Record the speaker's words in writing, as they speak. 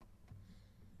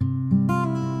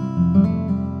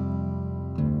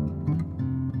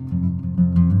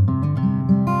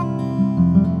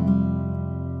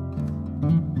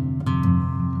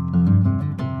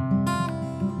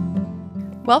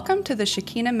Welcome to the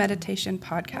Shekinah Meditation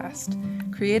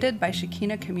Podcast, created by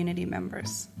Shekinah community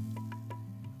members.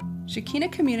 Shekinah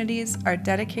communities are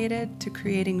dedicated to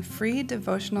creating free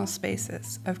devotional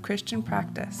spaces of Christian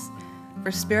practice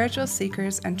for spiritual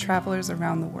seekers and travelers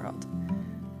around the world.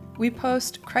 We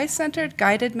post Christ-centered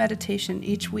guided meditation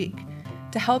each week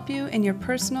to help you in your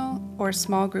personal or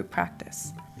small group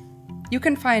practice. You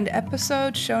can find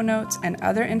episode show notes and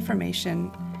other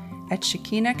information at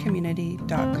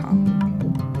shekinahcommunity.com.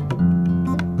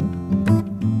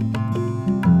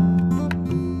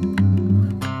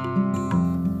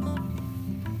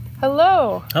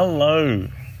 Hello. Hello.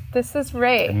 This is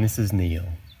Ray. And this is Neil.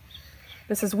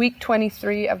 This is week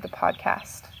 23 of the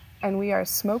podcast, and we are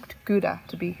smoked Gouda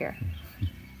to be here.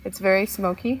 It's very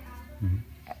smoky.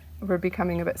 We're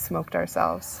becoming a bit smoked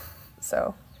ourselves.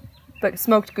 But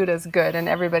smoked Gouda is good, and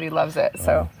everybody loves it.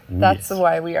 So that's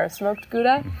why we are smoked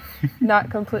Gouda. Not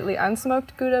completely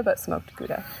unsmoked Gouda, but smoked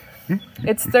Gouda.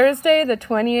 It's Thursday, the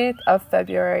 28th of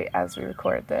February as we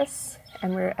record this.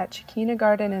 And we're at Shekinah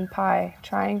Garden in Pai,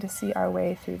 trying to see our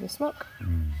way through the smoke.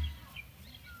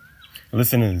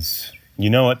 Listeners,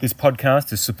 you know what? This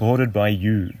podcast is supported by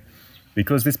you.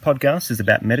 Because this podcast is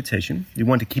about meditation, we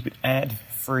want to keep it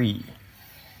ad-free.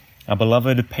 Our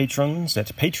beloved patrons at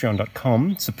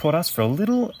patreon.com support us for as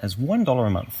little as $1 a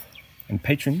month. And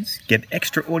patrons get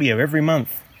extra audio every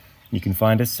month. You can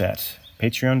find us at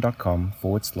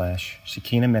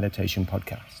patreon.com/Shekinah Meditation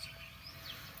Podcast.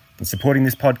 And supporting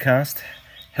this podcast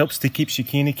helps to keep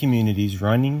Shekinah communities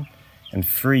running and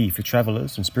free for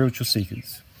travelers and spiritual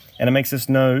seekers. And it makes us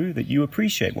know that you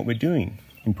appreciate what we're doing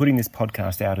in putting this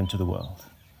podcast out into the world.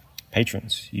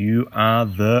 Patrons, you are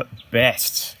the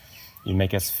best. You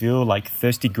make us feel like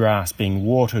thirsty grass being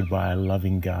watered by a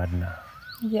loving gardener.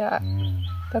 Yeah,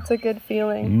 that's a good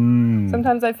feeling.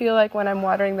 Sometimes I feel like when I'm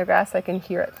watering the grass, I can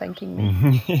hear it thanking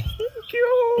me. Thank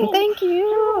you. Thank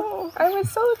you. I was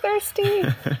so thirsty.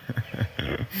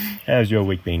 How's your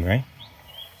week been, Ray?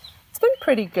 It's been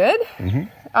pretty good.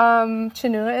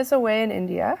 Chinua is away in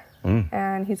India,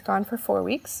 and he's gone for 4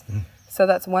 weeks. So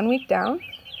that's 1 week down.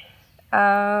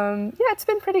 It's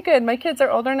been pretty good. My kids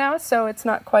are older now, so it's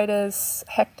not quite as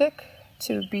hectic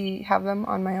to have them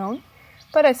on my own.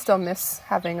 But I still miss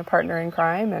having a partner in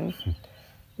crime and,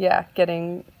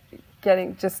 getting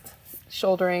just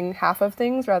shouldering half of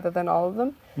things rather than all of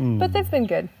them. But they've been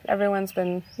good.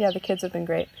 The kids have been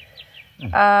great.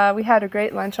 We had a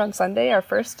great lunch on Sunday, our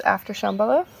first after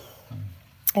Shambhala,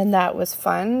 and that was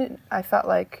fun. I felt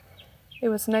like it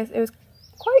was nice. It was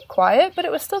quite quiet, but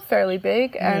it was still fairly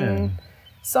big. And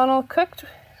Sonal cooked.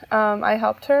 I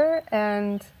helped her,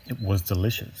 and it was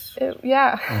delicious. There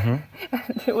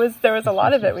was a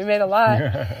lot of it. We made a lot,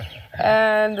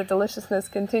 and the deliciousness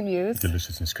continues.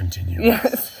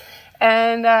 Yes.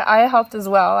 And I helped as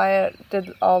well. I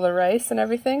did all the rice and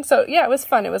everything. So, it was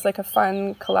fun. It was like a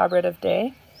fun, collaborative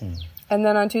day. And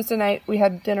then on Tuesday night, we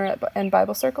had dinner and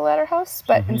Bible Circle at our house.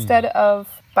 But instead of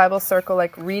Bible Circle,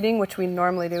 like reading, which we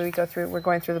normally do, we're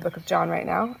going through the book of John right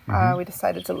now. We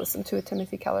decided to listen to a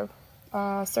Timothy Keller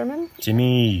sermon.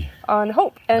 Jimmy. On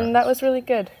hope. And that was really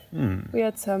good. We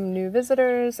had some new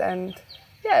visitors, and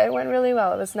it went really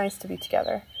well. It was nice to be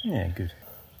together. Yeah, good.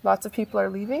 Lots of people are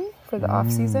leaving for the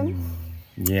off-season.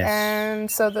 Yes. And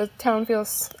so the town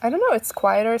feels, it's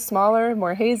quieter, smaller,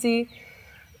 more hazy.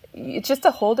 It's just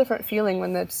a whole different feeling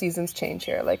when the seasons change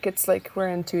here. Like, it's like we're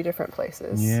in two different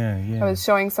places. Yeah. I was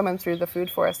showing someone through the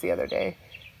food forest the other day,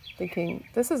 thinking,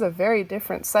 this is a very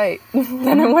different site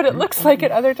than what it looks like at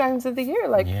other times of the year.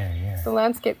 Like, the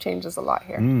landscape changes a lot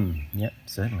here. Yep,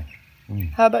 certainly.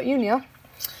 How about you, Neil?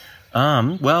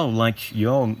 Well, like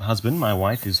your husband, my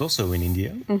wife is also in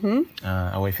India,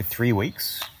 away for 3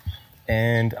 weeks.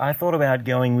 And I thought about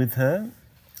going with her,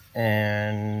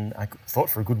 and I thought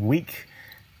for a good week,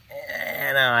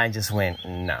 and I just went,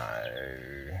 no.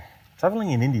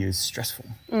 Traveling in India is stressful.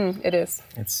 It is.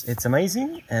 It's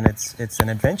amazing, and it's an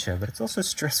adventure, but it's also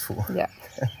stressful. Yeah.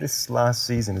 This last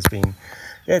season has been,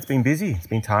 it's been busy. It's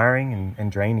been tiring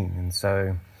and draining, and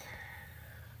so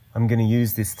I'm going to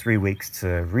use this 3 weeks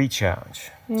to recharge,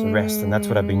 to rest, and that's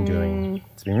what I've been doing.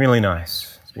 It's been really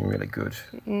nice. It's been really good.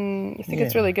 I think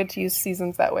it's really good to use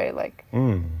seasons that way. Like,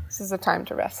 this is a time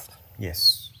to rest.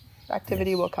 Yes.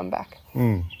 Activity will come back.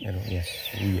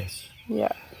 Yes.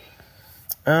 Yeah.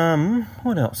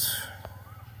 What else?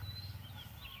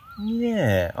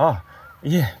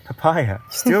 Papaya.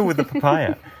 Still with the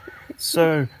papaya.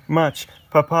 So much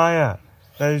papaya.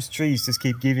 Those trees just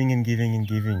keep giving and giving and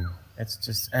giving. It's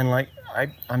just, and like,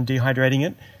 I'm dehydrating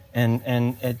it, and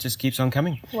it just keeps on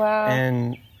coming. Wow.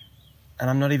 And And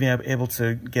I'm not even able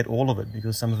to get all of it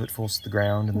because some of it falls to the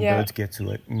ground and the birds get to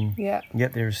it. And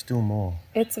yet there is still more.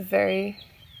 It's very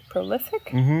prolific.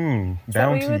 Mm-hmm. Is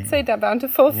that what you would say?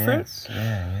 Bountiful fruit?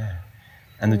 Yeah.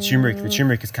 And the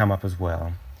turmeric has come up as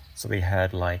well. So we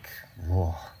had how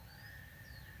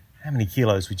many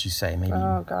kilos would you say? Maybe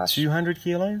 200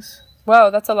 kilos?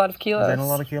 Wow, that's a lot of kilos. Is that a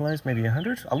lot of kilos? Maybe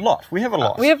 100? A lot. We have a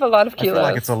lot. We have a lot of kilos. I feel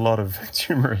like it's a lot of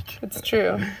turmeric. It's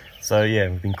true. So yeah,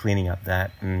 we've been cleaning up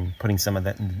that and putting some of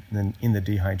that in the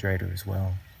dehydrator as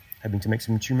well, hoping to make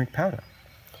some turmeric powder.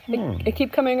 I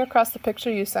keep coming across the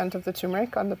picture you sent of the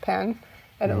turmeric on the pan,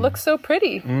 and it looks so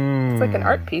pretty. It's like an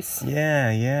art piece.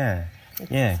 Yeah.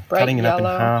 Cutting it up in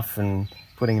half and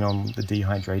putting it on the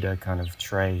dehydrator kind of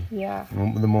tray. Yeah.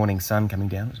 With the morning sun coming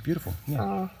down, it was beautiful. Yeah.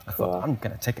 Oh, cool. I thought, I'm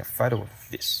going to take a photo of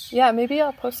this. Yeah, maybe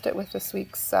I'll post it with this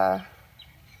week's podcast.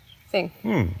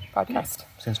 Yeah,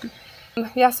 sounds good.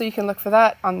 Yeah, so you can look for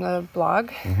that on the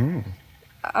blog.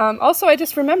 Also, I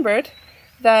just remembered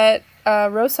that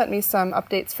Rose sent me some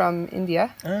updates from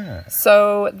India.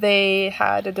 So they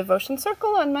had a devotion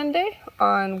circle on Monday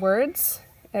on words.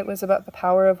 It was about the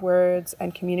power of words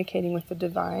and communicating with the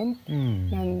divine.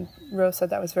 And Rose said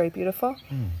that was very beautiful.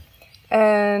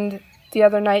 And the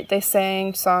other night they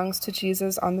sang songs to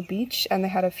Jesus on the beach, and they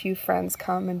had a few friends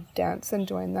come and dance and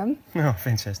join them. Oh,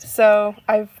 fantastic. So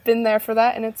I've been there for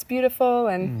that, and it's beautiful,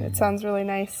 and it sounds really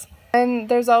nice. And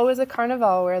there's always a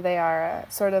carnival where they are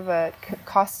sort of a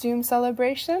costume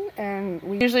celebration, and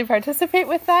we usually participate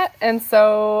with that. And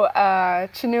so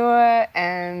Chinua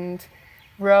and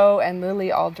Ro and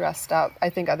Lily all dressed up. I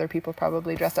think other people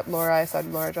probably dressed up. I saw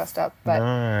Laura dressed up. But,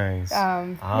 nice.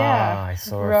 I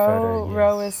saw a photo. Yes.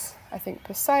 Ro was, I think,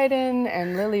 Poseidon,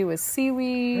 and Lily was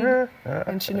seaweed,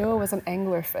 and Chinua was an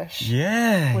anglerfish.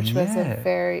 Yeah, which was a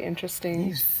very interesting.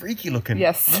 He's freaky looking.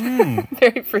 Yes,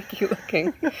 very freaky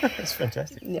looking. That's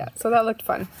fantastic. Yeah, so that looked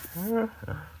fun.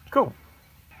 Cool.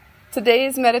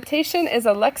 Today's meditation is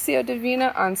a Lectio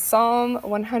Divina on Psalm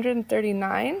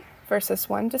 139, verses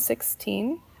 1 to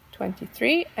 16,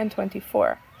 23, and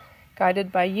 24,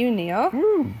 guided by you, Neil,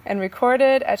 and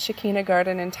recorded at Shekinah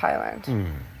Garden in Thailand.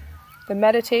 The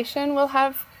meditation will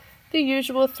have the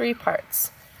usual 3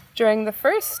 parts. During the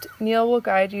first, Neil will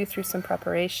guide you through some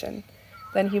preparation.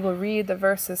 Then he will read the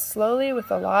verses slowly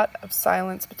with a lot of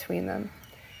silence between them.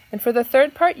 And for the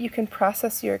third part, you can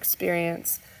process your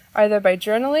experience, either by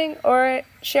journaling or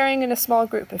sharing in a small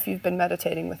group if you've been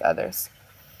meditating with others.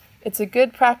 It's a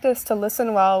good practice to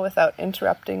listen well without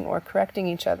interrupting or correcting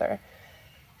each other.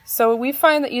 So we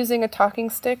find that using a talking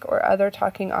stick or other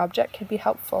talking object can be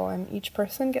helpful, and each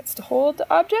person gets to hold the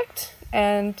object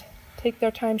and take their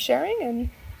time sharing,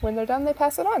 and when they're done, they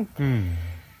pass it on.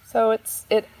 So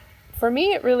for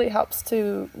me, it really helps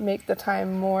to make the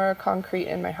time more concrete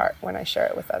in my heart when I share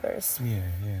it with others.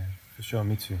 Yeah, for sure,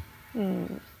 me too.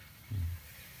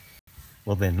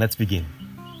 Well then, let's begin.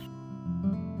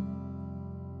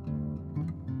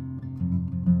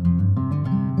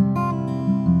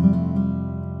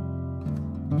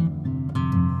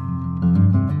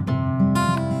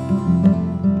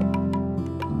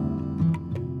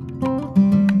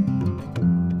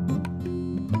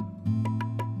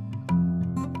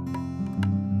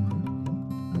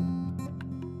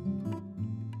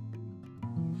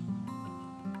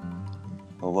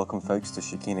 Well, welcome folks to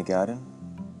Shekinah Garden.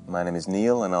 My name is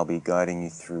Neil, and I'll be guiding you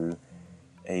through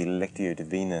a Lectio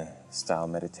Divina style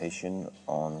meditation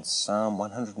on Psalm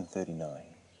 139.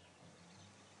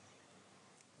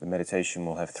 The meditation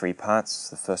will have 3 parts.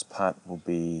 The first part will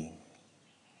be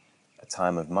a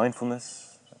time of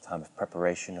mindfulness, a time of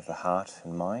preparation of the heart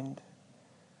and mind.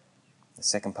 The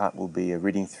second part will be a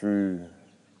reading through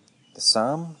the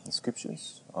Psalm, the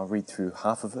scriptures. I'll read through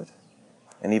half of it.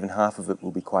 And even half of it will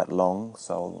be quite long,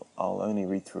 so I'll only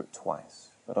read through it twice.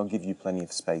 But I'll give you plenty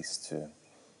of space to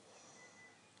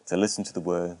listen to the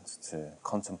words, to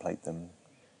contemplate them,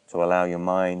 to allow your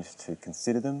mind to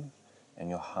consider them, and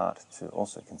your heart to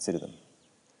also consider them.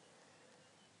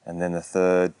 And then the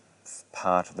third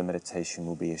part of the meditation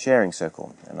will be a sharing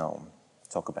circle, and I'll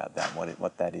talk about that,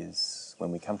 what that is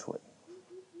when we come to it.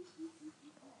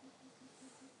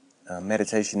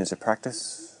 Meditation is a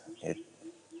practice. It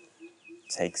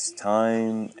takes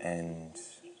time and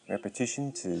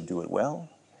repetition to do it well.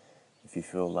 If you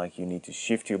feel like you need to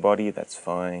shift your body, that's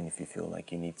fine. If you feel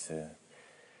like you need to,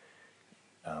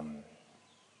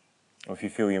 or if you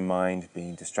feel your mind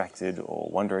being distracted or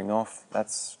wandering off,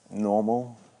 that's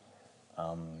normal.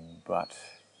 But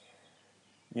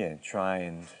yeah, try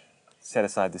and set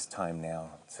aside this time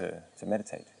now to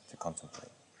meditate, to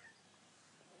contemplate.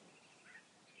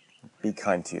 Be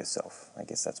kind to yourself. I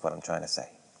guess that's what I'm trying to say.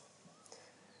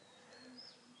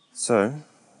 So,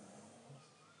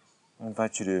 I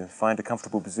invite you to find a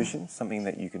comfortable position, something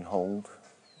that you can hold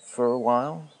for a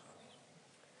while,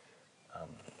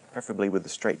 preferably with a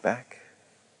straight back,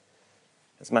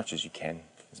 as much as you can,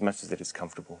 as much as it is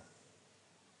comfortable.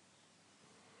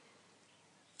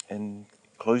 And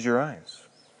close your eyes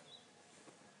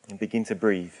and begin to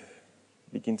breathe.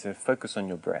 Begin to focus on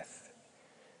your breath.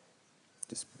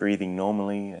 Just breathing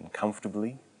normally and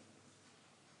comfortably.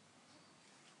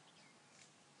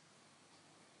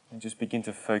 And just begin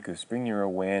to focus, bring your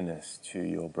awareness to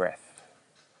your breath.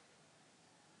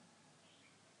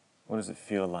 What does it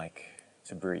feel like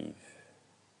to breathe?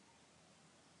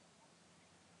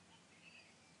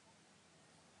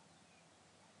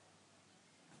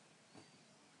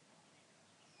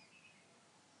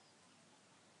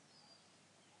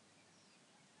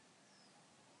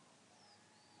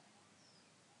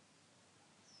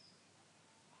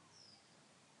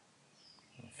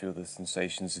 Feel the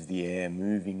sensations of the air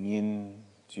moving in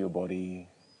to your body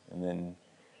and then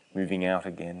moving out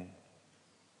again.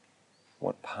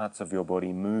 What parts of your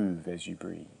body move as you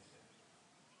breathe?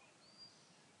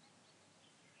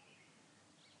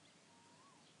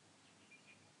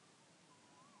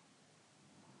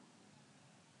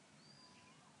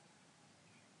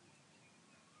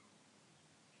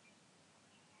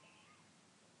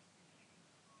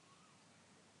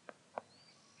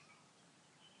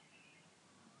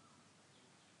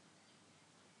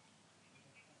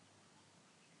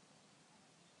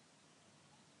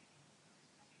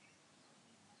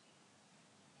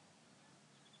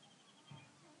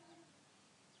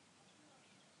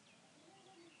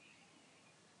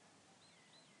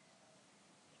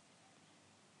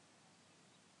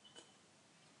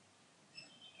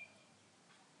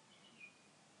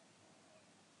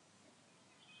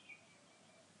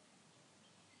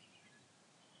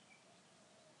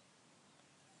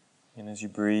 And as you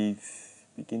breathe,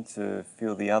 begin to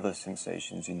feel the other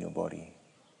sensations in your body.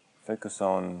 Focus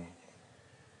on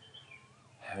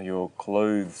how your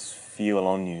clothes feel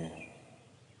on you,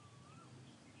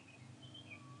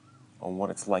 on what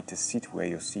it's like to sit where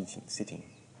you're sitting.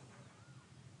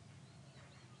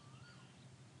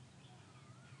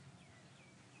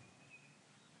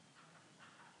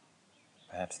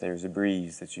 Perhaps there is a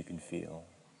breeze that you can feel.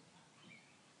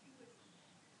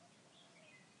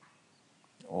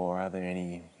 Or are there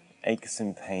any aches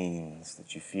and pains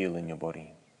that you feel in your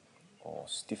body, or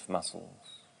stiff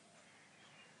muscles?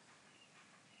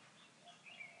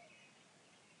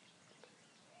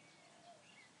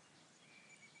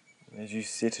 As you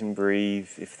sit and breathe,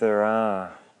 if there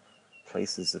are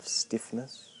places of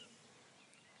stiffness,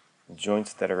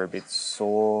 joints that are a bit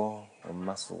sore, or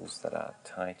muscles that are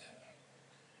tight,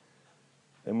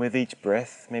 then with each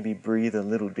breath, maybe breathe a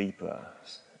little deeper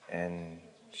and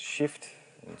shift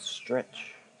and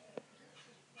stretch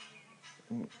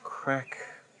and crack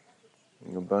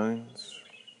your bones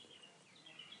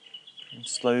and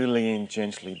slowly and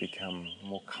gently become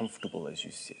more comfortable as you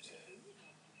sit.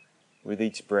 With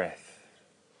each breath,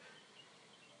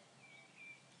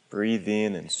 breathe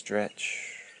in and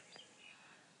stretch,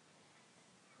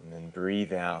 and then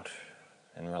breathe out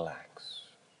and relax.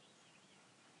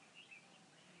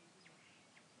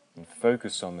 And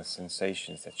focus on the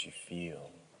sensations that you feel.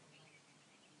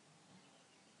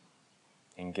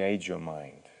 Engage your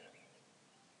mind,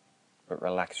 but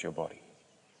relax your body.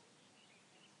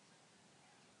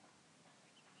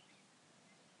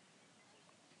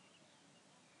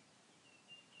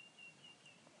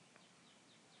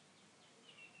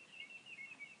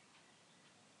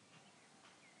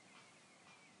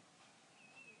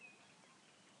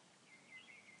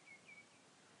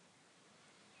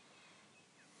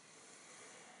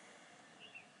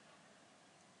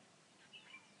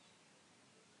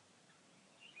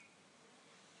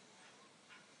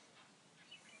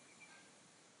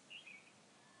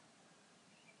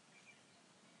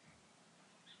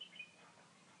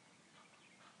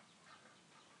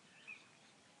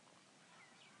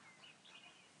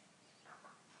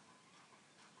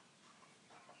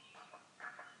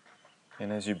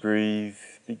 And as you breathe,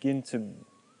 begin to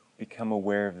become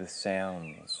aware of the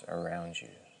sounds around you.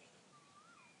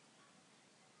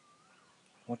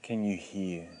 What can you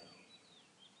hear?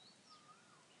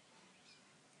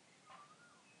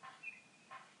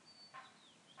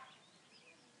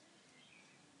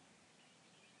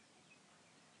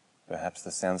 Perhaps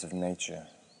the sounds of nature.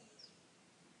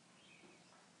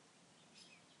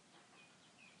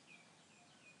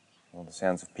 Or the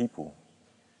sounds of people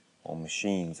or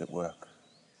machines at work.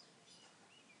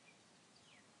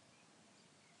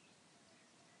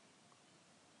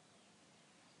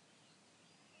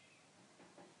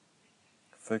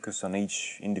 Focus on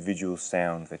each individual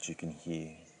sound that you can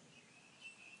hear.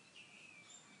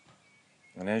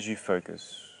 And as you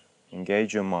focus,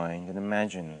 engage your mind and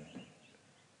imagine,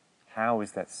 how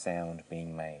is that sound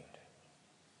being made?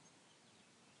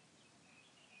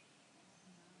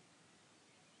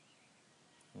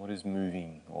 What is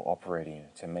moving or operating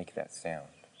to make that sound?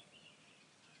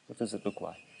 What does it look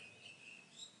like?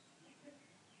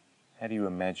 How do you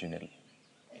imagine it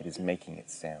is making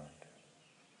its sound?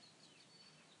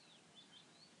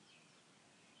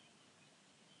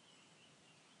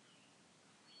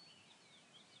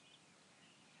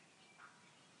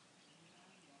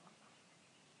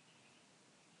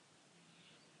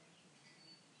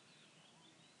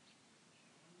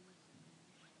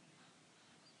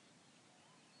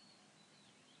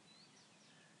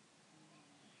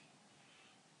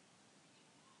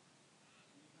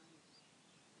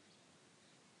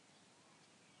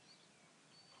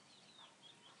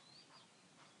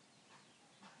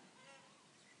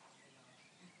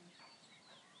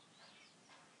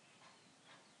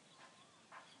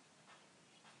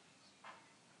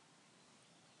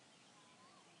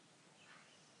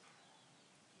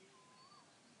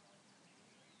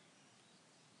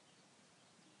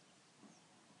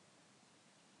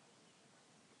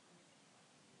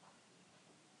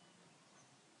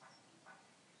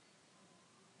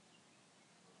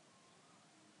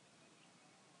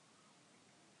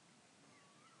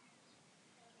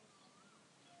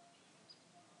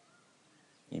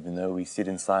 Even though we sit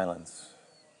in silence,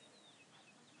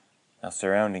 our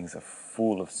surroundings are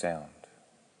full of sound.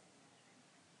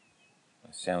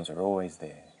 Those sounds are always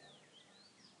there,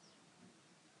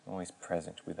 always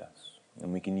present with us,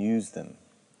 and we can use them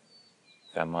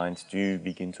if our minds do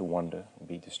begin to wander and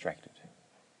be distracted.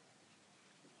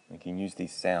 We can use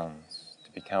these sounds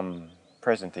to become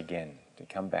present again, to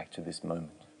come back to this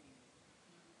moment.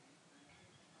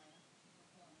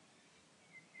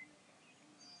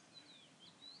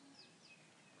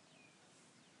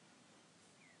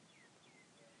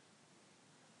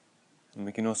 And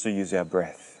we can also use our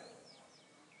breath.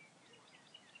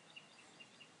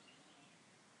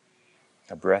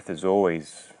 Our breath is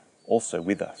always also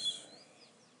with us.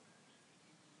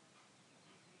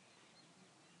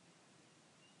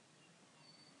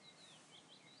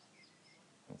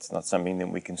 It's not something that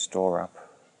we can store up.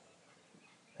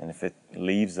 And if it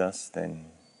leaves us,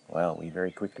 then, well, we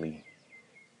very quickly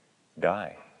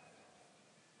die.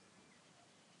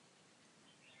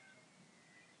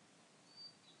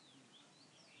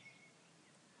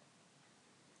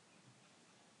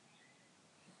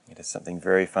 It is something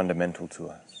very fundamental to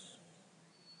us.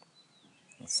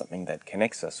 It's something that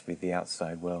connects us with the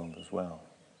outside world as well.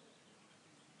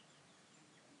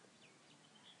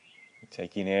 We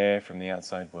take in air from the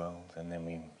outside world, and then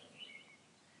we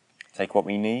take what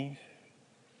we need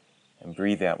and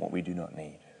breathe out what we do not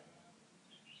need.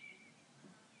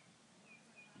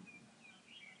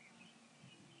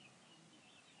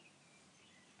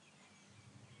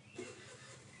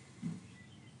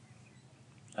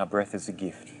 Our breath is a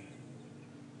gift.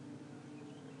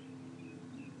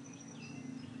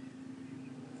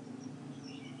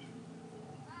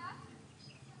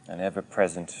 An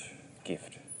ever-present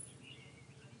gift.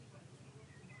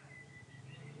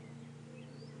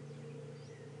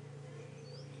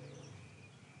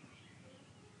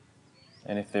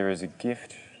 And if there is a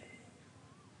gift,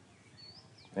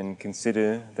 then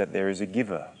consider that there is a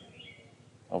giver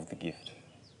of the gift.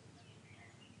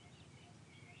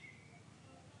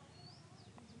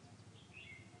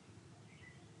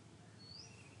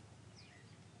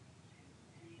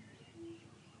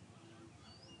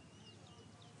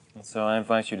 And so I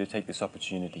invite you to take this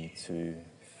opportunity to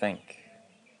thank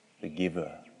the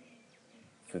giver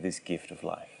for this gift of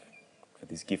life, for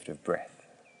this gift of breath.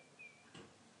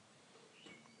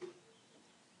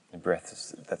 The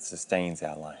breath that sustains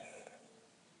our life.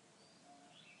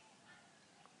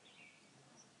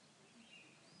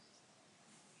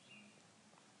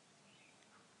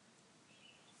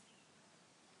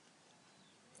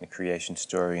 The creation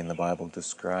story in the Bible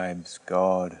describes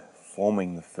God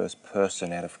forming the first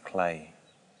person out of clay,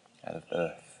 out of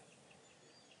earth,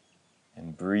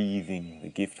 and breathing the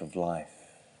gift of life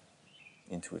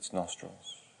into its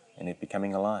nostrils, and it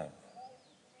becoming alive,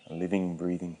 a living,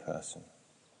 breathing person.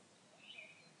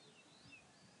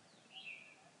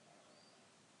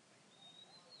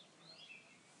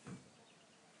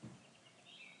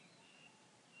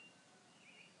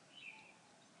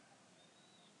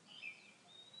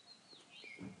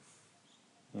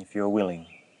 If you're willing,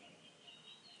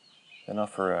 then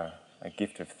offer a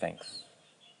gift of thanks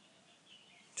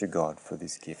to God for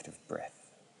this gift of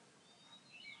breath.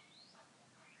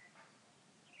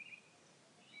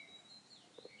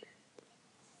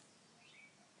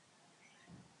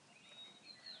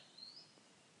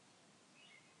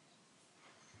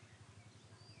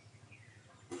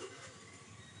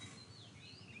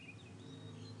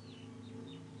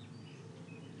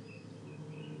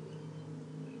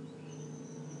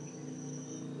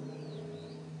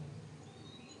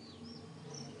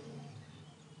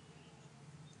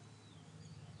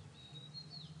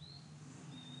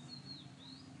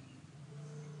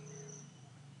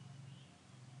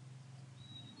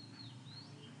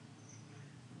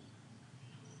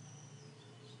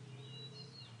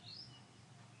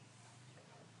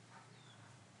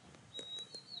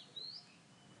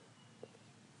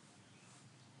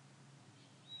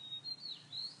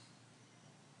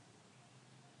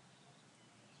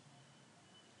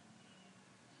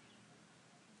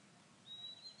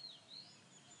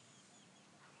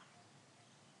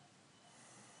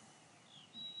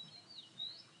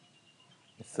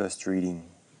 First reading,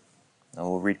 I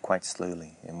will read quite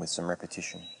slowly and with some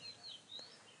repetition.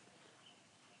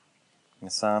 The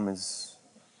psalm is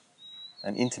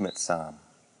an intimate psalm.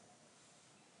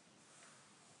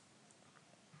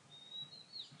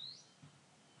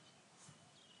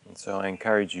 And so I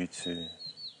encourage you to,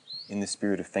 in the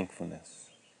spirit of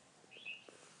thankfulness,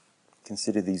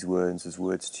 consider these words as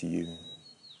words to you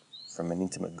from an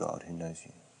intimate God who knows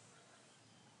you.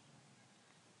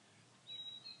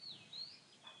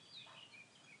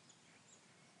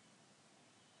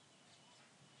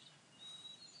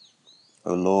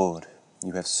 O Lord,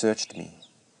 you have searched me,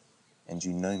 and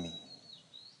you know me.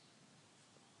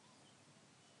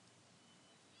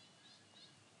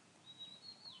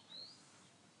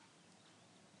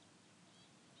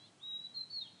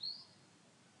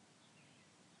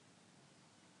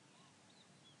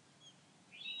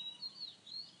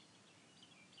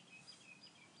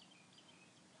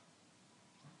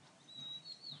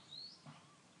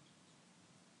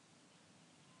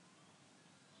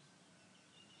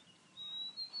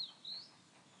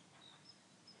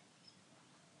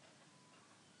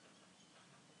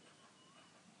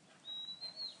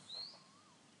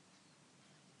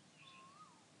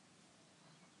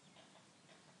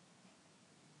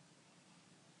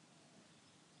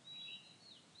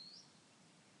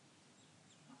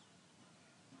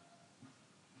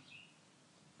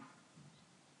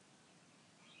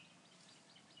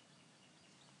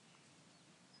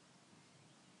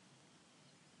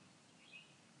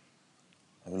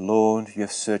 O Lord, you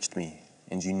have searched me,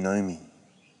 and you know me.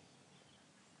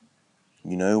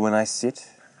 You know when I sit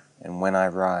and when I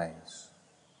rise.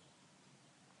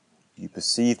 You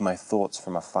perceive my thoughts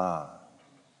from afar.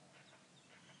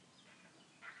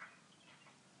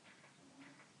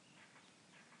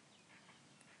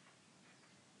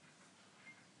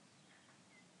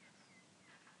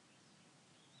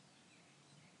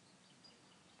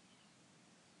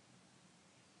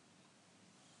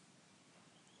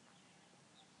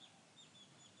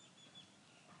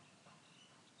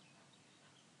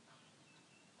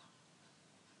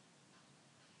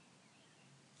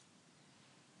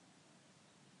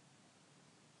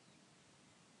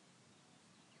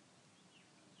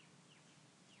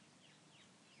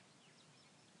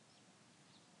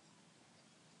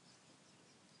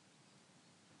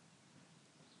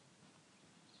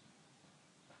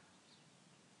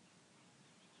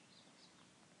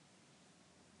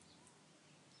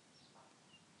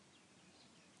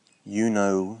 You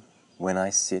know when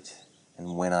I sit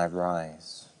and when I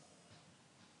rise.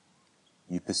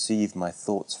 You perceive my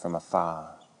thoughts from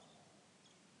afar.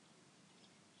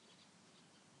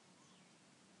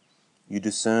 You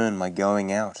discern my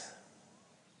going out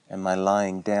and my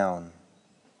lying down.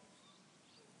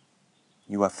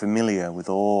 You are familiar with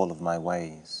all of my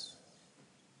ways.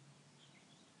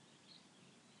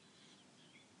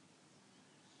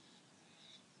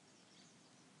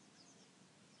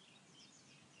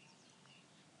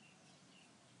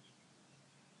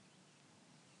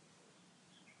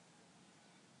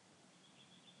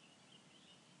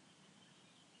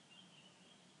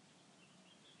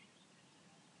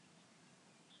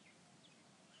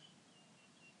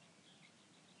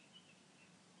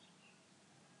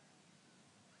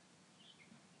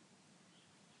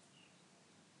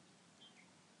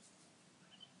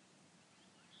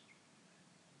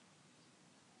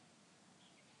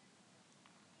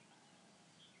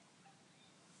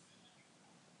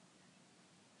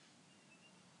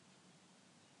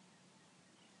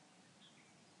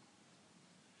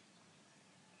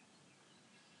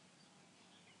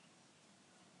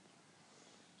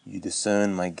 You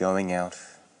discern my going out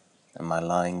and my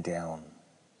lying down.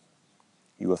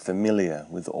 You are familiar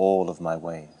with all of my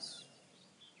ways.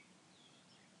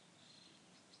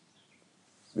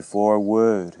 Before a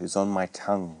word is on my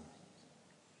tongue,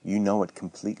 you know it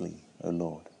completely, O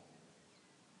Lord.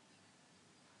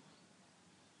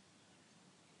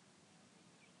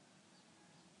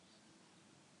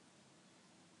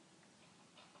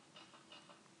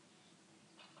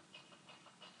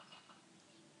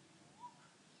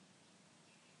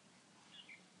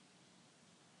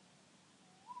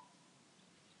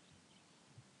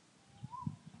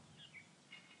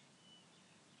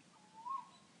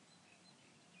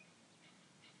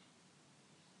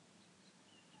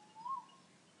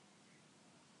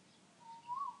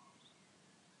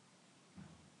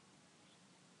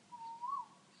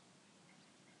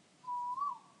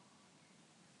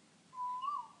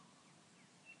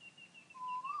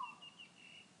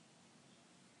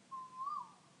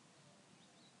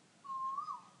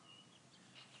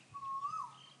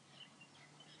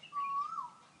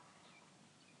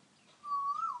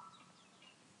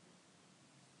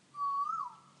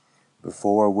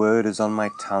 Before a word is on my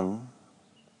tongue,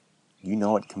 you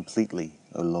know it completely,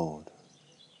 O Lord.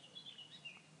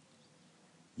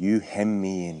 You hem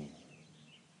me in,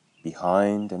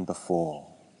 behind and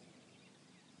before.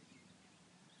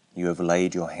 You have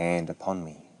laid your hand upon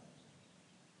me.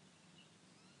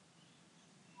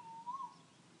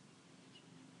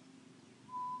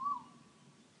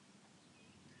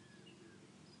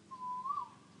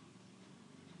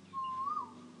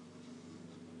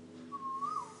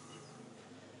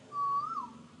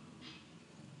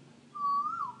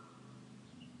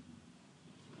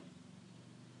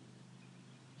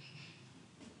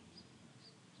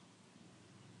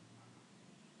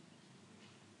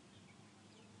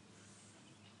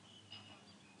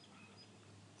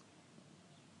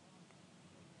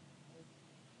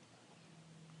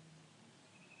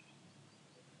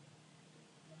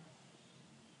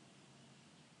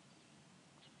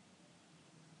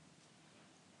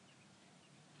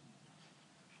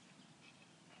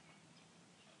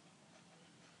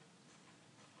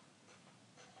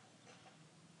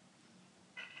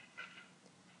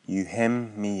 You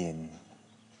hem me in,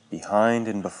 behind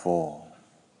and before.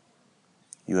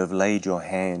 You have laid your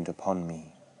hand upon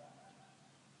me.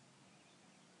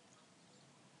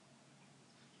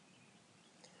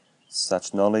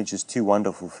 Such knowledge is too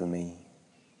wonderful for me,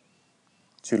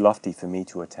 too lofty for me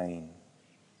to attain.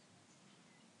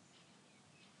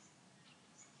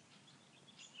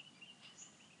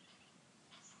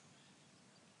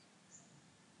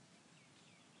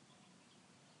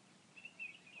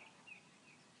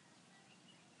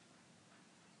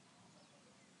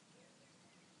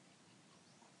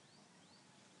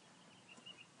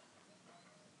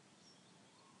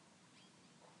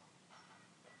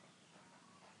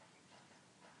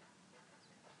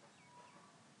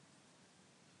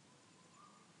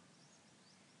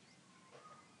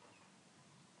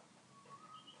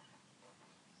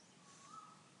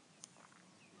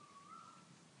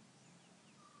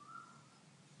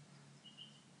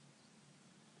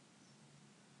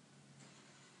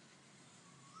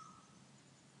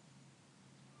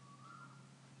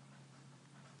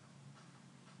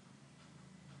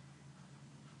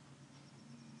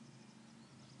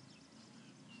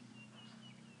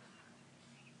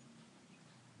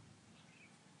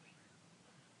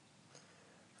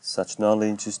 Such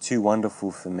knowledge is too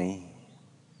wonderful for me,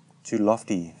 too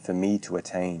lofty for me to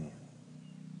attain.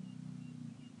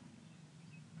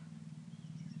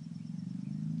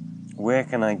 Where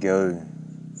can I go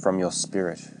from your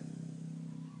spirit?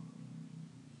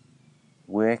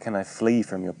 Where can I flee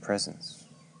from your presence?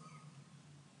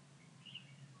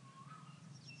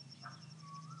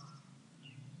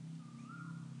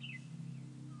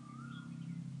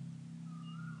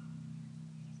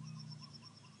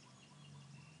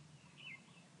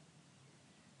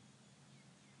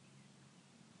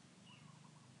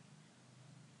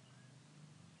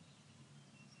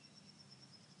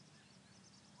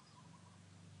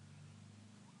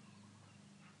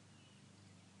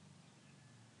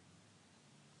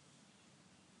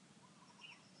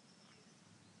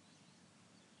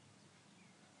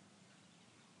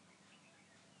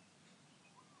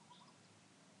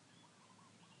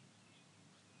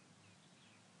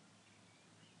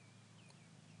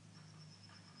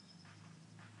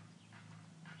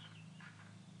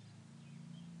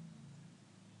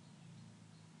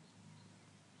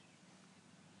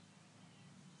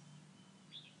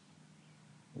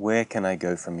 Where can I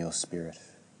go from your spirit?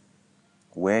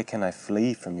 Where can I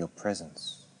flee from your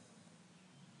presence?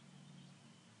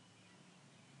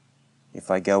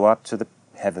 If I go up to the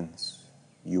heavens,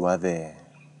 you are there.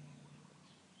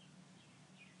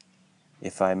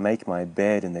 If I make my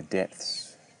bed in the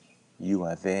depths, you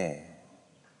are there.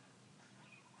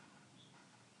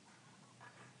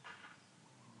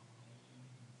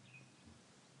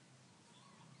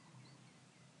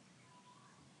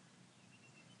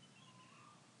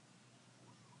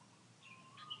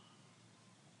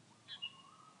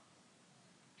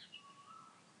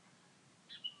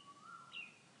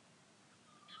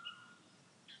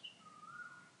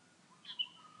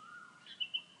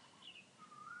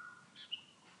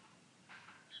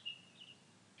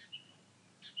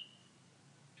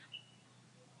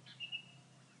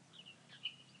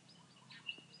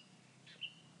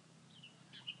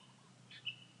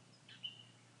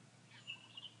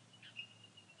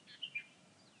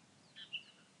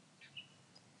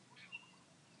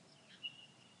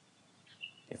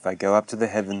 If I go up to the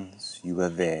heavens, you are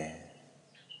there.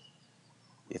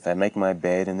 If I make my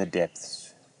bed in the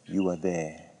depths, you are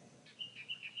there.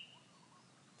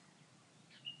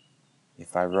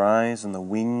 If I rise on the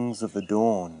wings of the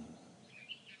dawn,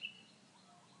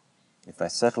 If I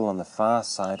settle on the far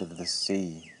side of the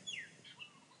sea,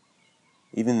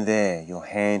 even there your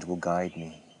hand will guide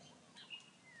me.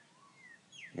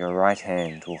 Your right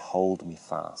hand will hold me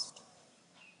fast.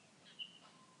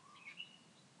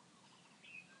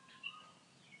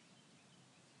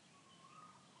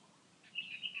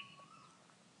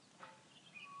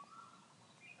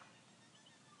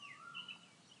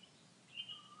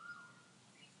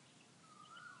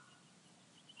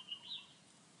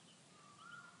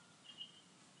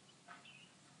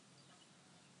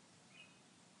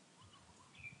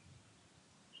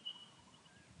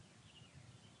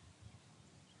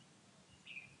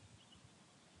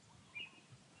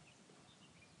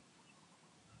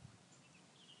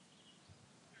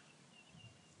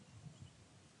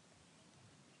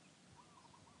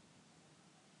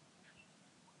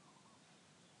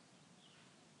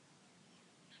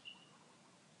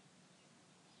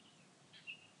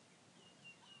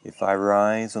 If I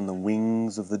rise on the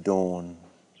wings of the dawn,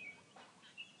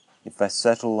 if I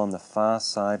settle on the far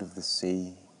side of the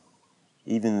sea,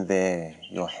 even there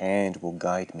your hand will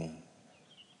guide me.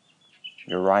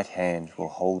 Your right hand will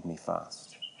hold me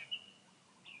fast.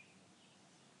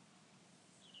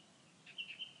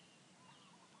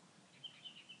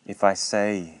 If I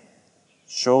say,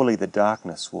 surely the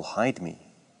darkness will hide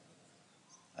me,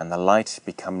 and the light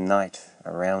become night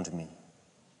around me,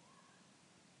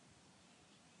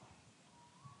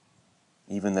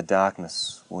 even the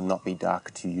darkness will not be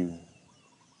dark to you.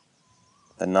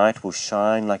 The night will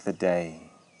shine like the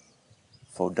day,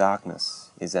 for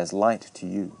darkness is as light to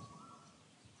you.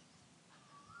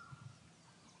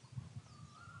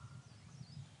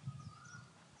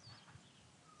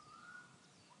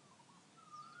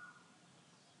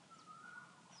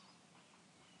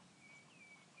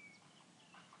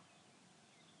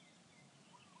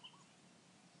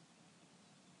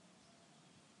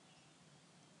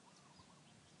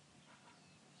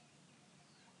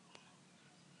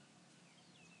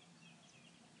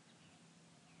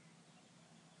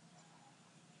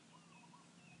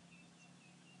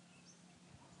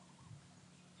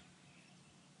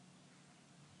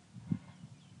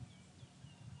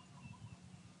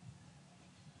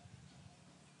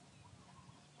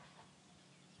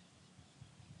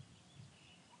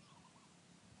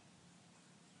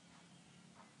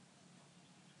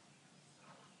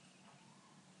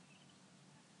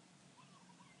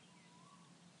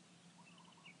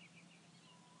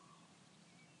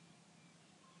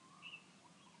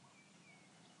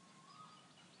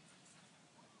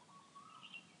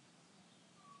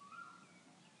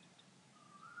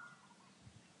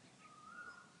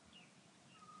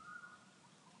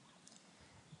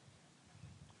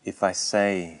 If I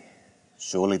say,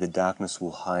 surely the darkness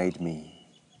will hide me,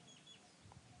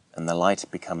 and the light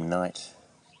become night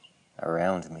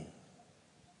around me,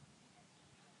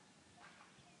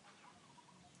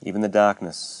 even the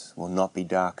darkness will not be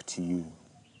dark to you.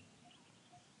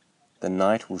 The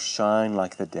night will shine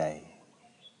like the day,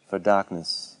 for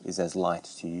darkness is as light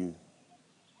to you.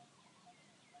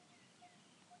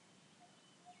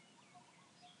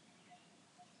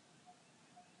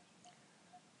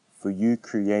 For you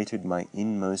created my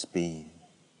inmost being.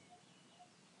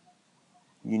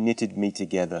 You knitted me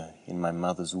together in my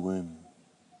mother's womb.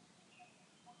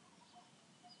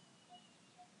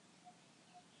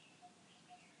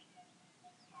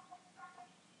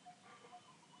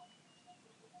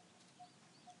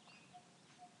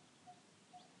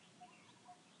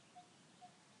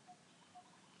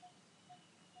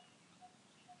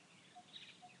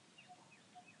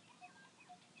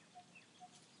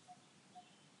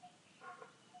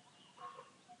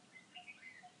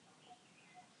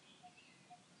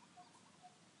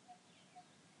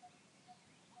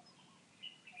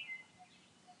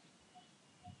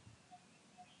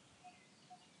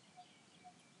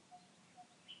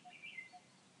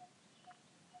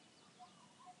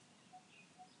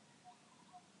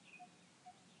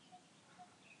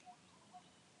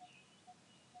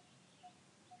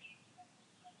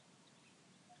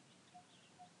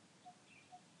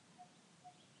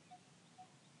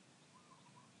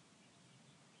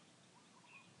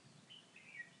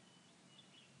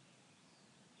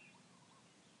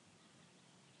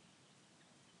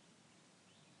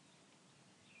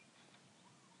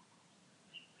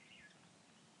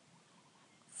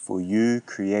 For you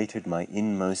created my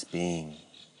inmost being.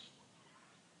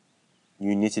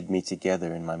 You knitted me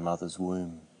together in my mother's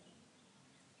womb.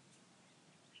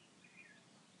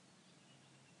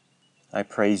 I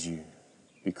praise you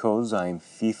because I am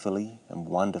fearfully and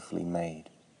wonderfully made.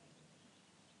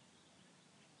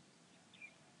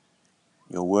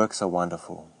 Your works are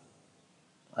wonderful.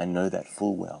 I know that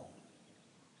full well.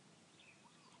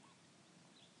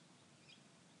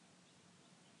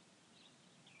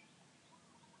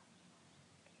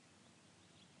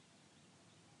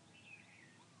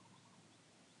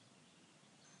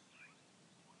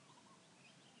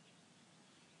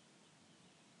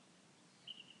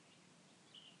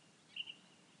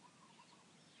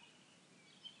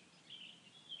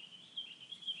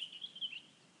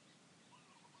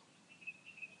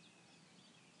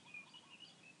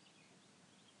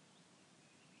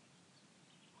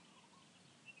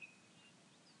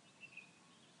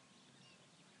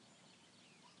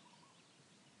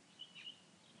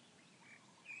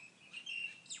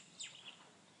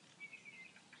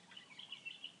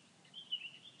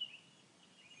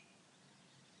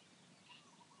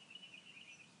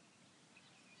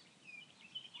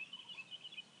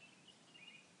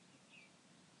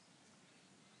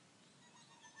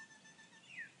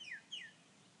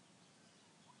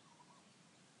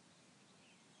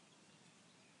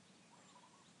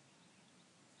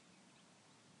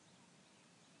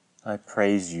 I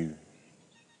praise you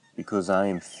because I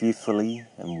am fearfully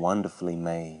and wonderfully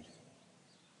made.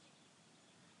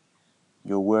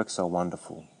 Your works are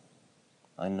wonderful.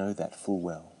 I know that full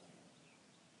well.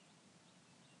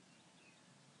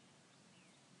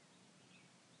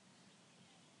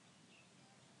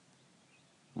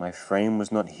 My frame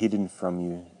was not hidden from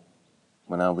you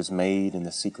when I was made in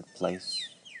the secret place,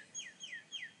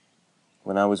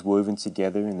 when I was woven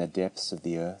together in the depths of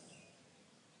the earth.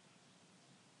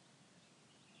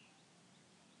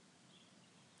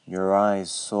 Your eyes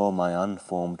saw my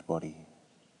unformed body.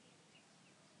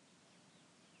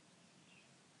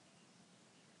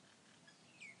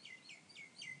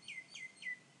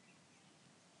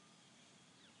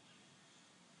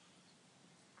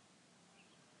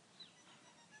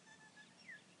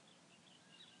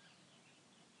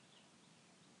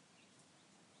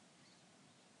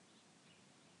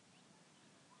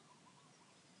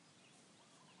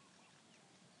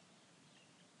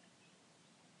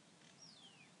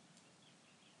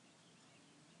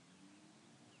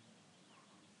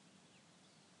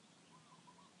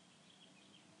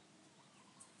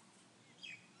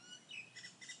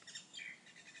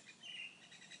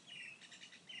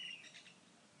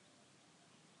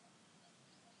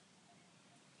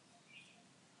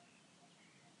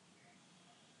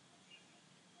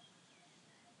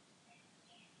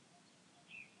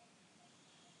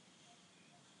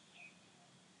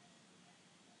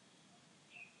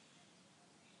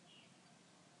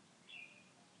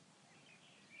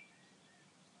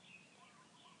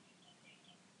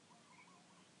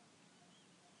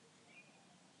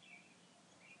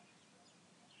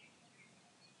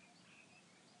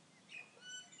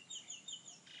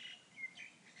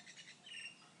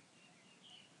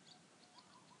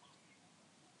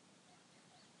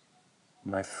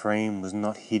 My frame was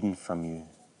not hidden from you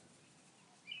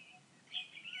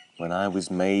when I was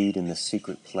made in the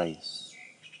secret place,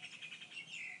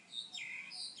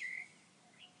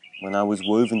 when I was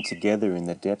woven together in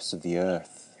the depths of the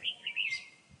earth.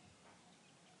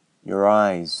 Your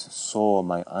eyes saw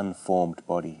my unformed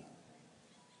body.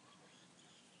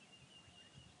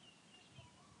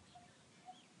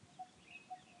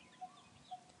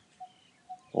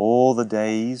 All the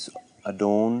days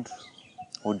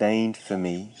ordained for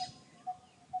me,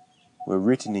 were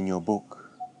written in your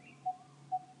book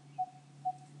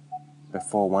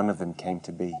before one of them came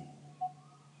to be.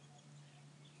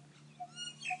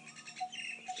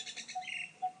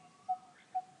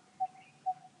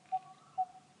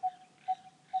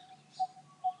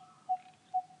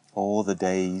 All the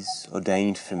days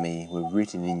ordained for me were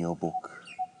written in your book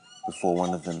before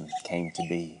one of them came to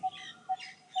be.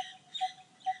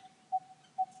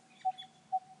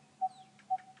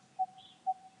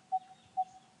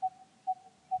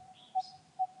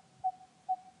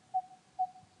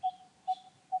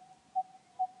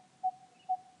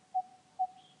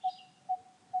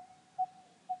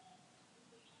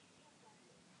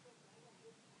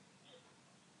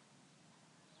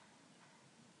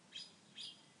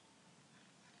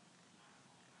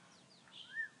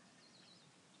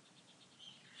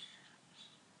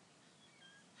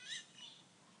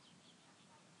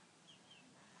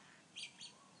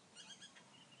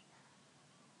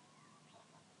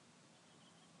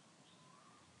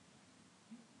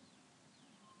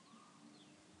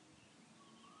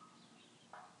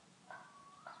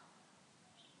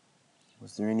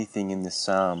 Was there anything in this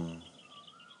psalm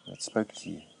that spoke to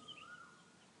you?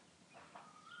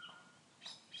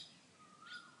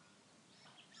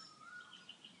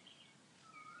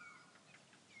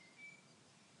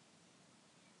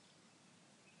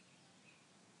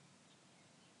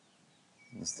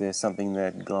 Is there something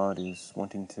that God is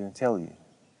wanting to tell you?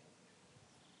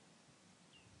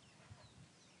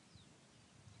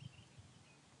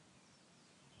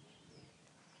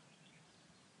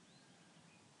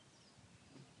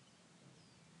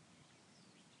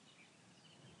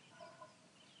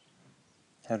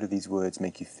 How do these words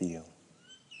make you feel?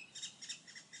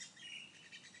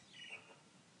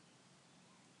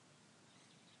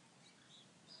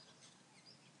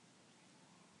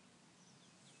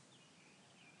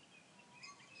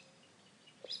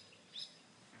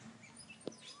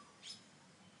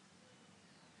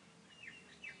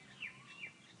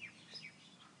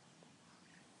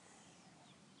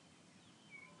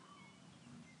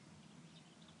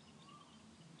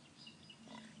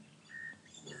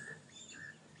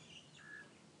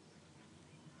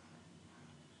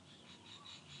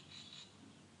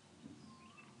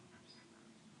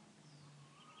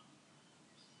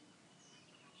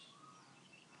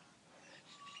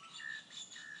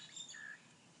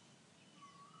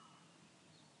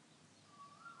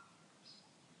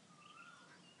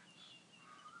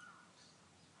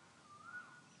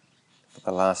 For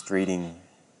the last reading,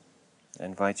 I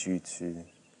invite you to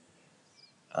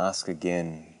ask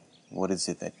again, what is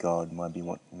it that God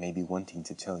may be wanting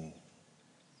to tell you?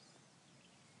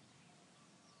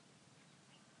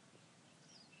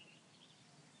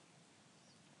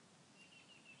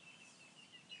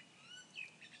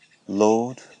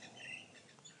 Lord,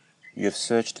 you have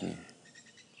searched me,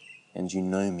 and you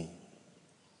know me.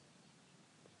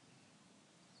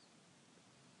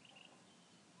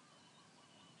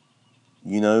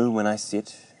 You know when I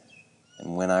sit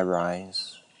and when I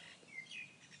rise.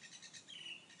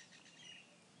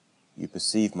 You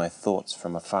perceive my thoughts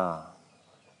from afar.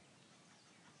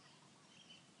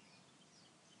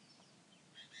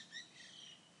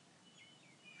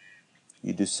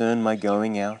 You discern my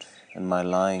going out and my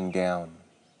lying down.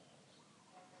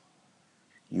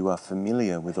 You are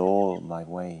familiar with all my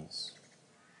ways.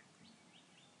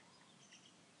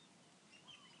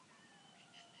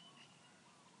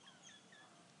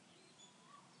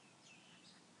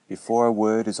 Before a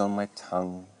word is on my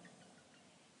tongue,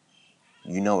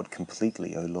 you know it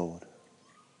completely, O Lord.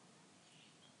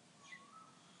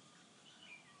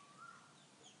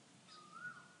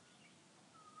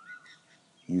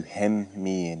 You hem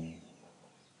me in,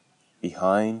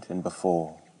 behind and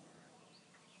before.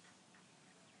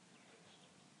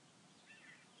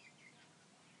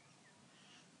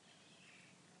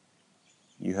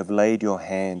 You have laid your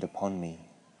hand upon me.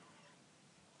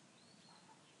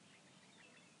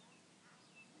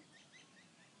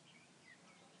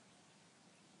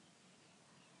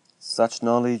 Such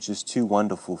knowledge is too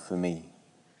wonderful for me,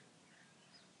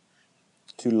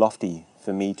 too lofty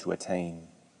for me to attain.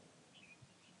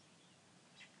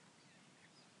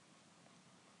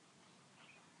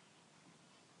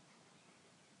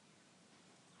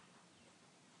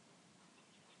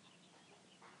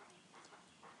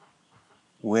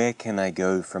 Where can I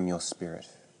go from your spirit?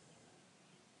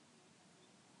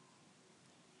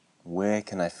 Where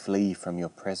can I flee from your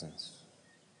presence?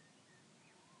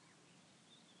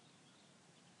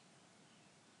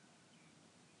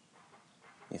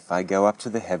 If I go up to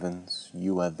the heavens,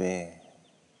 you are there.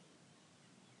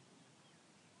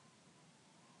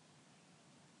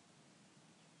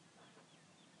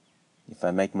 If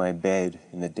I make my bed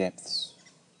in the depths,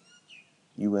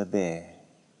 you are there.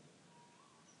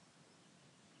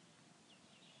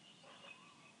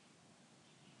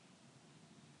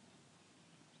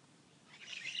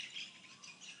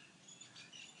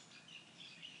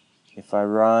 If I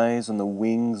rise on the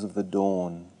wings of the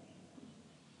dawn,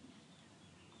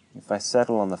 if I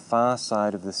settle on the far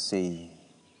side of the sea,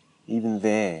 even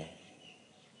there,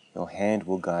 your hand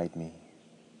will guide me.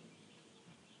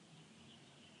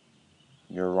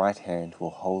 Your right hand will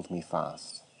hold me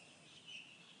fast.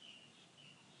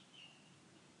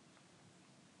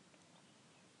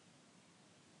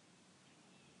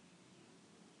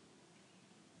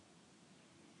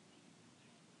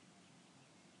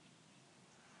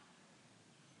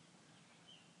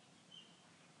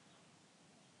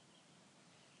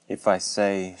 If I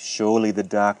say, surely the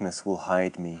darkness will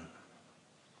hide me,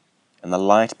 and the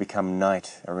light become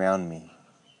night around me,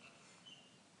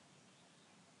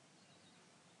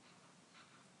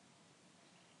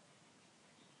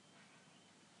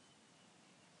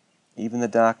 even the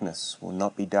darkness will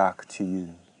not be dark to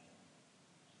you.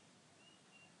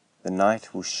 The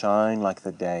night will shine like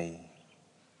the day,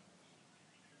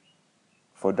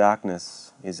 for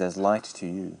darkness is as light to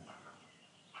you.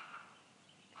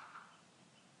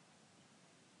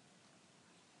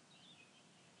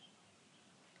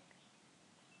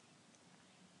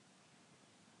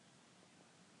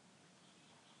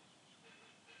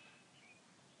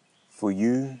 For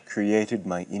you created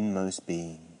my inmost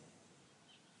being.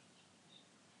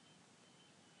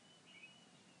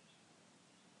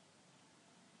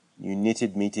 You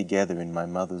knitted me together in my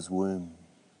mother's womb.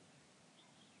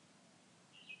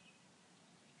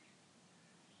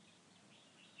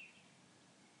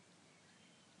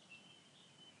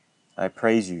 I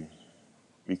praise you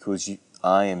because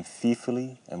I am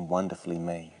fearfully and wonderfully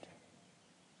made.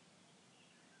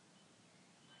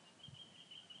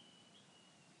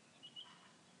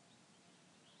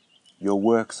 Your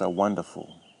works are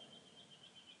wonderful.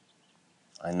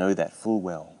 I know that full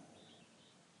well.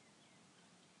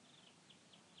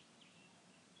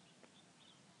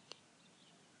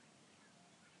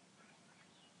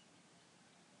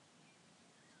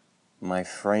 My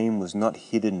frame was not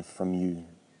hidden from you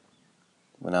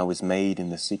when I was made in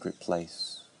the secret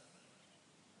place.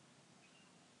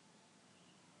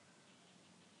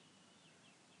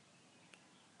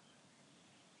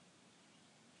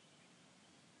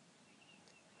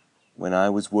 When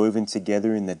I was woven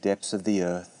together in the depths of the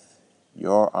earth,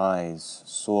 Your eyes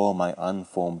saw my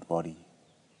unformed body.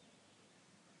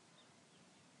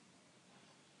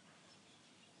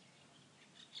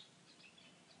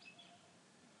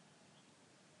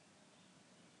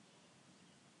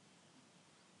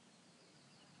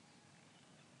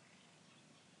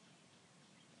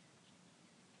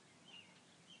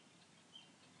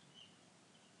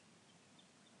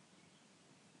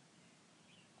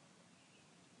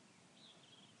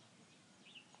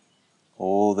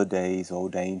 All the days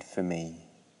ordained for me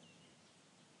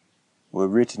were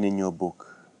written in your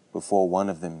book before one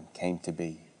of them came to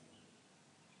be.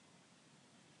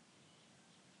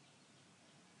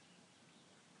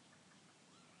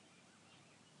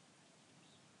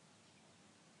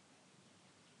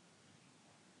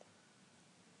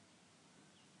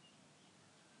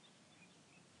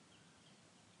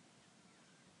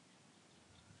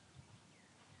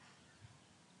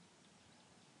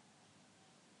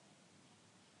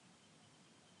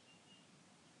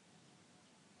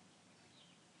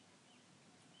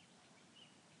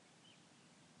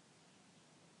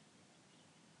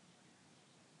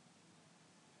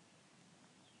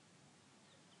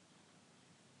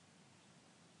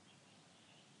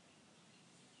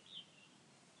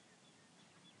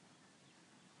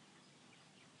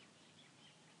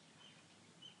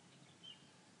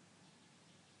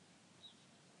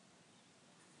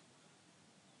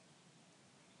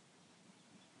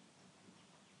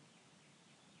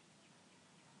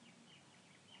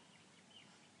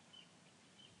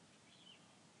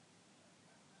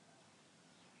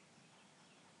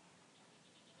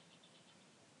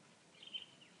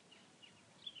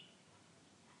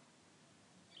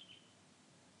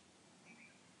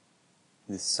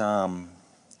 This psalm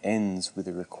ends with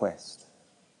a request.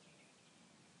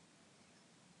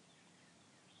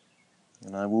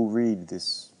 And I will read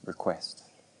this request,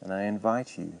 and I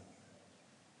invite you,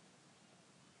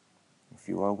 if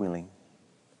you are willing,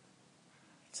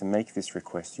 to make this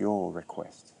request your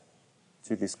request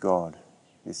to this God,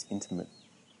 this intimate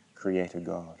Creator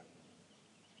God,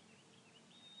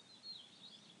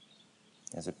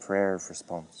 as a prayer of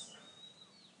response.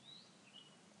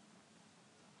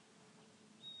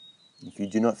 If you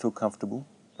do not feel comfortable,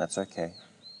 that's okay.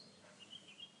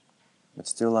 But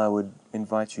still, I would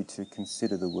invite you to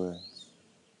consider the words,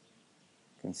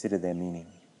 consider their meaning.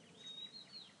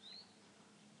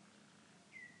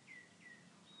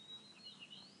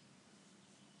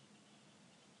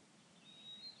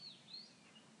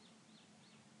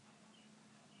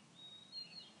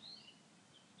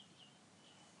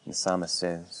 The psalmist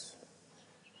says,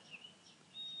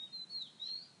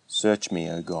 "Search me,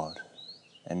 O God,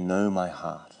 and know my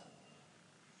heart.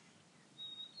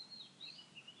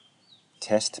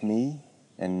 Test me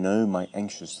and know my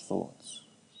anxious thoughts.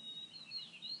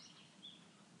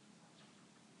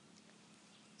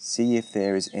 See if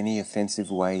there is any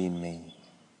offensive way in me,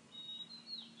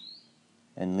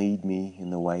 and lead me in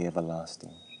the way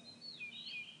everlasting."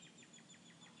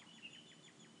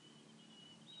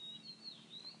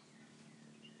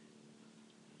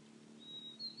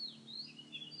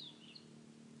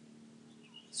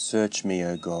 Search me,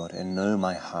 O God, and know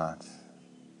my heart.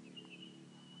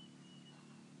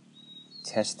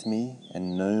 Test me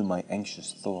and know my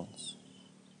anxious thoughts.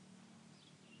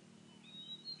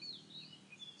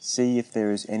 See if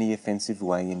there is any offensive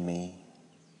way in me,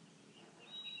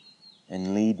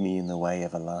 and lead me in the way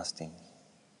everlasting.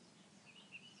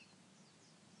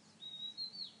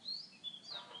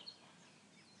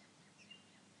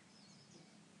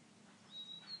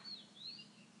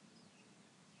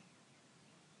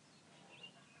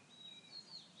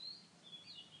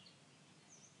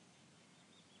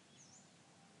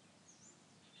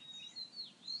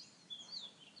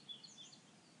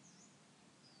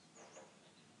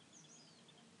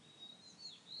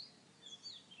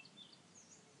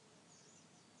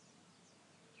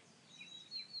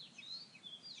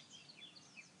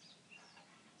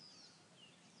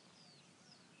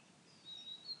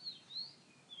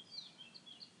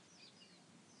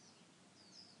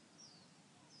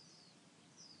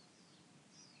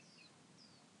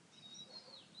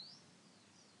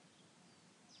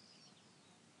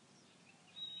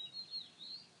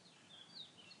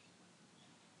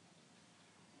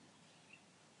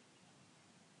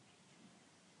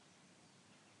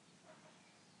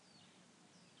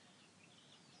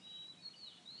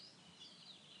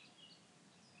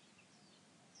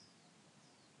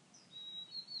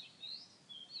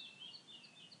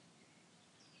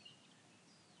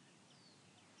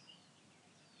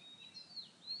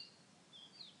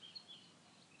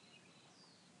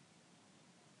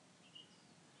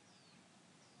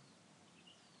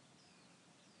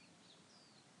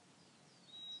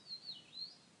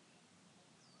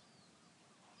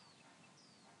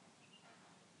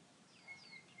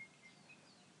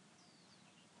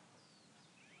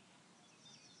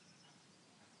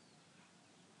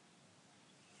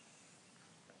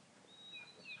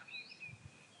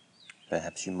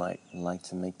 Perhaps you might like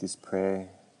to make this prayer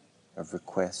of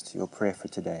request your prayer for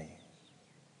today.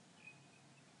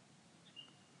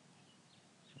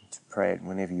 To pray it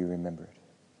whenever you remember it.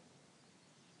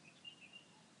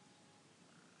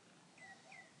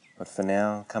 But for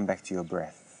now, come back to your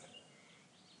breath.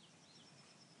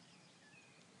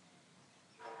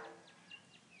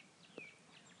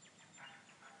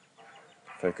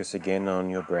 Focus again on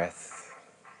your breath,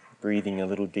 breathing a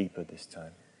little deeper this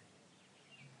time.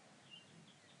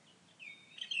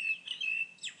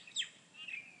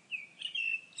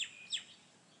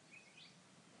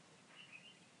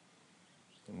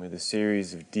 And with a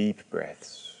series of deep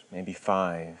breaths, maybe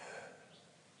 5,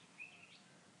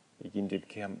 begin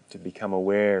to become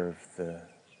aware of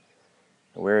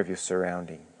your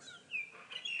surroundings,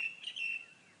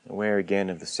 aware again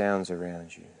of the sounds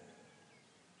around you.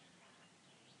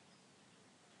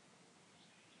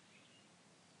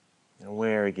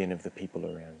 Aware again of the people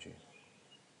around you.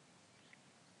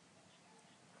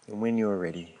 And when you're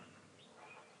ready,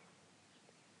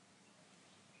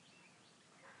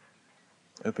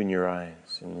 open your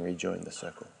eyes and rejoin the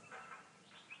circle.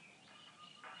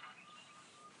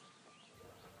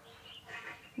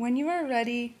 When you are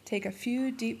ready, take a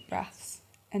few deep breaths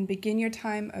and begin your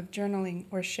time of journaling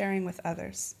or sharing with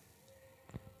others.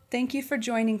 Thank you for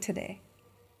joining today.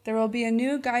 There will be a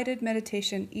new guided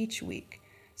meditation each week,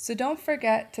 so don't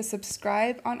forget to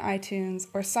subscribe on iTunes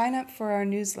or sign up for our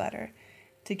newsletter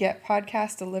to get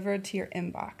podcasts delivered to your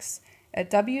inbox at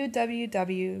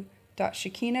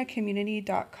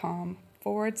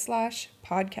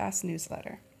www.shekinahcommunity.com/podcast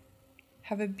newsletter.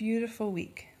 Have a beautiful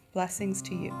week. Blessings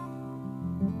to you.